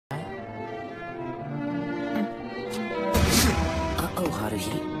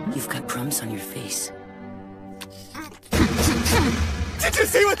Haruhi. You've got crumbs on your face. Did you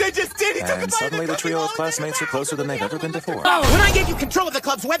see what they just did? He took a bite And suddenly the trio of classmates are closer than they've ever been before. Oh, when I gave you control of the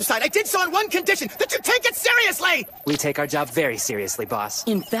club's website, I did so on one condition, that you take it seriously! We take our job very seriously, boss.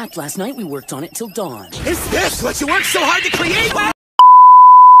 In fact, last night we worked on it till dawn. Is this what you worked so hard to create?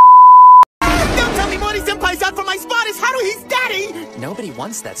 Don't tell me Mori-senpai's out for my spot is Haruhi's daddy! Nobody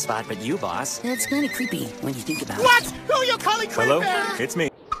wants that spot but you, boss. That's kind of creepy when you think about it. What? Who are you calling creepy? Hello? It's me.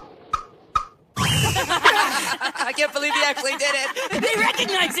 I can't believe he actually did it. They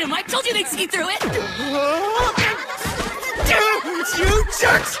recognize him! I told you they'd see through it! You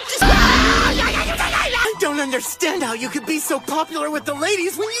jerks! I don't understand how you could be so popular with the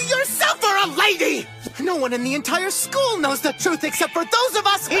ladies when you yourself are a lady! No one in the entire school knows the truth except for those of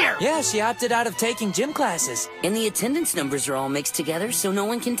us here! Yeah, she opted out of taking gym classes. And the attendance numbers are all mixed together, so no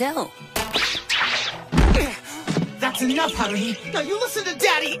one can tell. That's enough, Haruhi. Now you listen to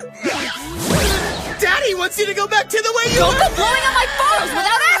Daddy! Daddy wants you to go back to the way you Don't were! go blowing on my photos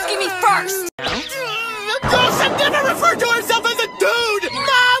without asking me first! A girl should never refer to herself as a dude!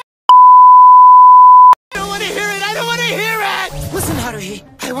 Mom! I don't want to hear it! I don't want to hear it! Listen, Haruhi.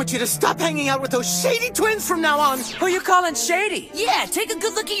 I want you to stop hanging out with those shady twins from now on! Who you calling shady? Yeah, take a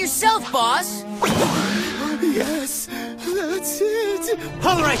good look at yourself, boss! Yes, that's it.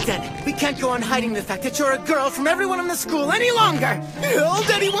 All right, then. We can't go on hiding the fact that you're a girl from everyone in the school any longer. All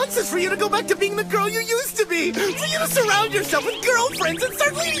Daddy wants is for you to go back to being the girl you used to be. For you to surround yourself with girlfriends and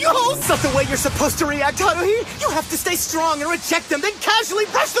start leading holes. That's not the way you're supposed to react, Haruhi. You have to stay strong and reject them, then casually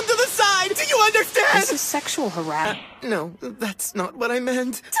brush them to the side. Do you understand? This is sexual harassment. No, that's not what I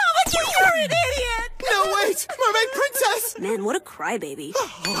meant. Tamaki, you're an idiot! No, wait. Mermaid Princess. Man, what a crybaby.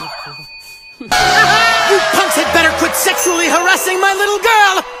 You punks had better quit sexually harassing my little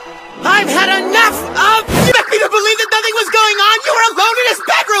girl! I've had enough of— You expect me to believe that nothing was going on? You were alone in his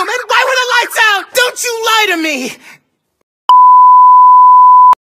bedroom, and why were the lights out? Don't you lie to me!